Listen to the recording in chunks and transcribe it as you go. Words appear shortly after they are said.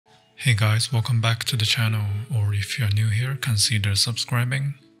Hey guys, welcome back to the channel, or if you're new here, consider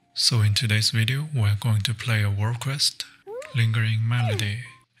subscribing. So in today's video, we're going to play a world quest, Lingering Malady.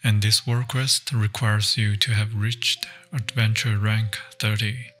 And this world quest requires you to have reached adventure rank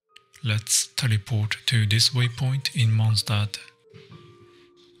 30. Let's teleport to this waypoint in Mondstadt.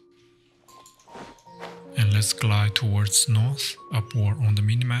 And let's glide towards north, upward on the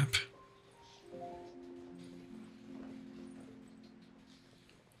minimap.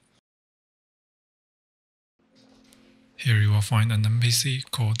 Here you will find an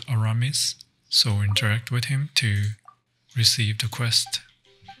NPC called Aramis, so interact with him to receive the quest.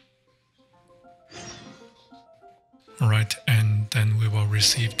 Alright, and then we will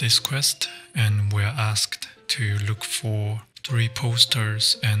receive this quest and we are asked to look for 3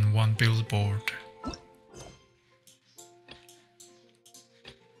 posters and 1 billboard.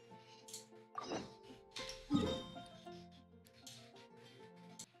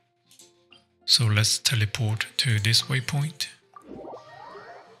 So let's teleport to this waypoint.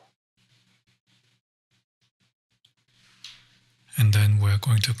 And then we're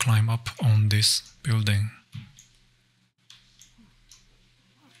going to climb up on this building.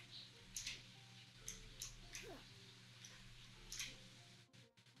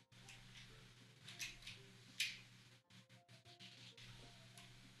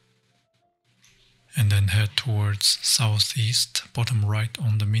 And then head towards southeast, bottom right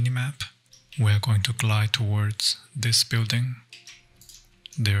on the minimap. We're going to glide towards this building.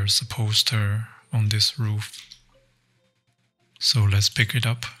 There's a poster on this roof. So let's pick it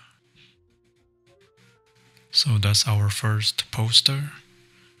up. So that's our first poster.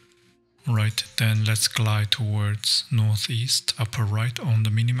 Right, then let's glide towards northeast, upper right on the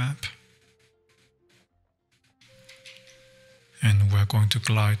minimap. And we're going to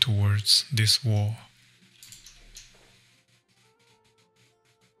glide towards this wall.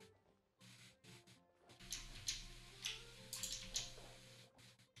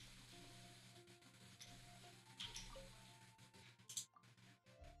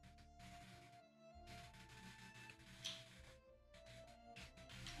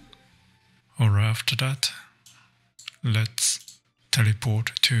 Or after that, let's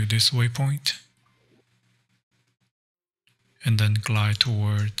teleport to this waypoint and then glide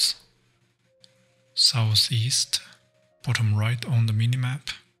towards southeast, bottom right on the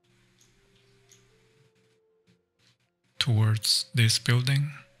minimap, towards this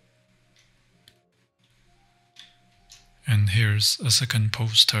building. And here's a second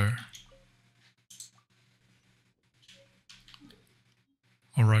poster.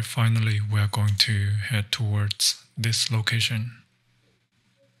 Alright, finally we are going to head towards this location.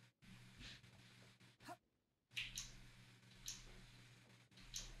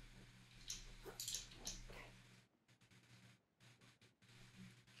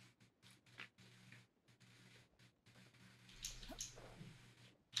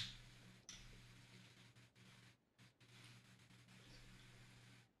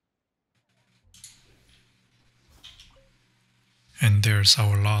 And there's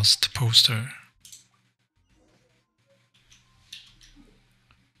our last poster.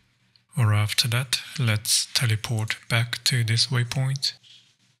 Or after that, let's teleport back to this waypoint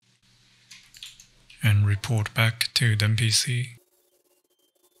and report back to the NPC.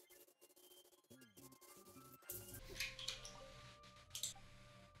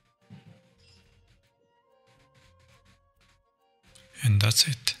 And that's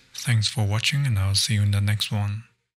it. Thanks for watching and I'll see you in the next one.